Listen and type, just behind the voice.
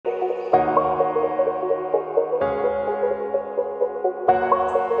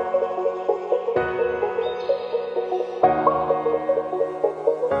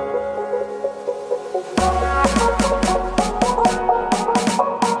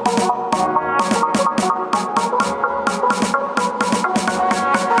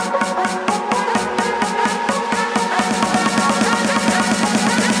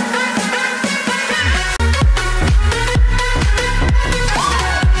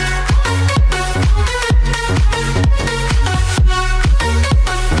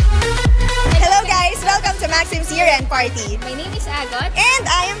party? My name is Agot. And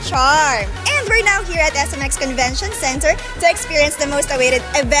I am Charm. And we're now here at SMX Convention Center to experience the most awaited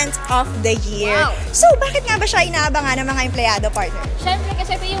event of the year. Wow. So, bakit nga ba siya inaabangan ng mga empleyado, partner? Siyempre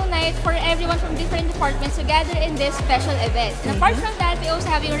kasi ito yung night for everyone from different departments to gather in this special event. And apart from that, we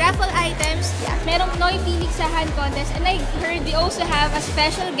also have yung raffle items, merong Noy Piligsahan contest, and I heard we also have a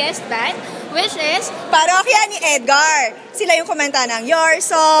special guest band, which is Parokya ni Edgar. Sila yung kumanta ng Your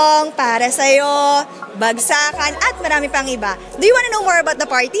Song, Para Sa'yo, Bagsakan, at marami pang iba. Do you wanna know more about the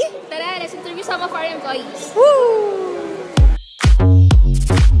party? Tara, let's interview some of our employees. Woo!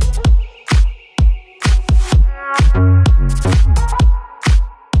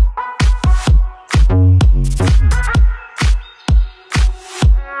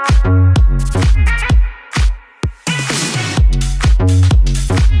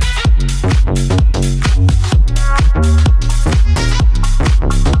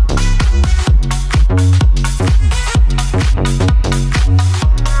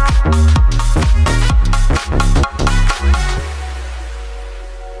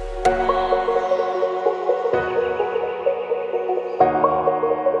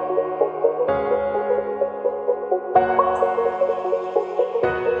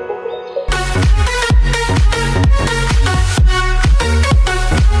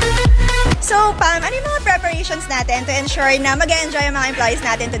 So, Pam, ano yung mga preparations natin to ensure na mag-enjoy ang mga employees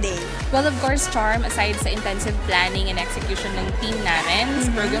natin today? Well, of course, Charm, aside sa intensive planning and execution ng team namin,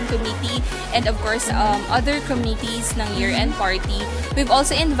 program committee, and of course, other committees ng year-end party, we've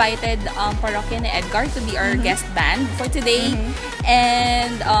also invited Parokya ni Edgar to be our guest band for today.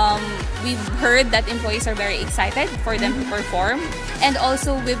 And we've heard that employees are very excited for them to perform. And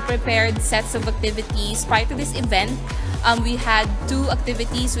also, we've prepared sets of activities prior to this event. We had 2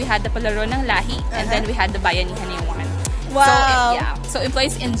 activities. We had the Palaro ng Lahi, and then we had the Bayanihan yung one. Wow! So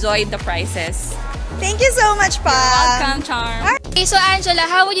employees enjoyed the prizes. Thank you so much, Pam! Welcome, Charm! Okay, so Angela,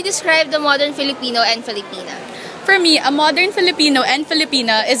 how would you describe the modern Filipino and Filipina? For me, a modern Filipino and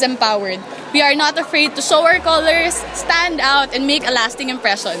Filipina is empowered. We are not afraid to show our colors, stand out, and make a lasting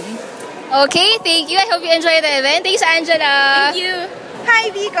impression. Okay, thank you. I hope you enjoy the event. Thanks, Angela! Thank you!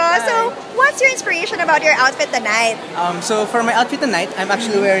 Hi, Vico! So, what's your inspiration about your outfit tonight? So for my outfit tonight, I'm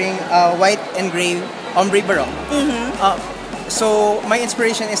actually wearing white and gray ombre barong. So my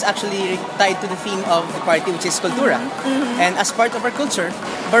inspiration is actually tied to the theme of the party, which is Kultura. And as part of our culture,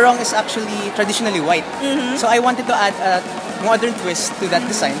 barong is actually traditionally white. So I wanted to add a modern twist to that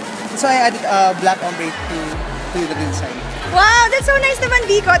design. So I added black ombre to the design. Wow, that's so nice naman,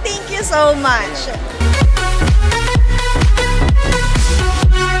 Vico. Thank you so much.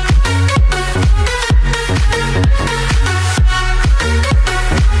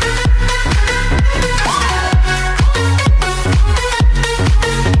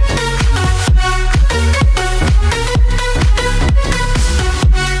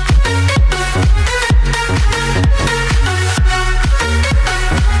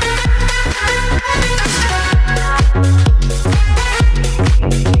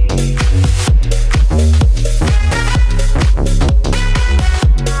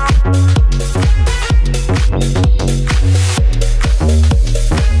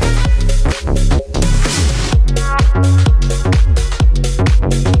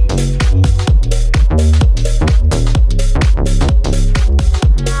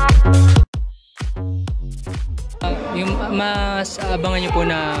 Yung mas abangan nyo po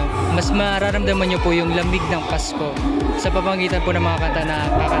na mas mararamdaman nyo po yung lamig ng Pasko sa pamamagitan po ng mga kanta na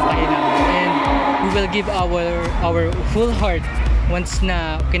kakantahin namin. And we will give our full heart once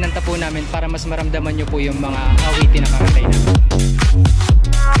na kinanta po namin para mas maramdaman nyo po yung mga awitin na kakantahin namin.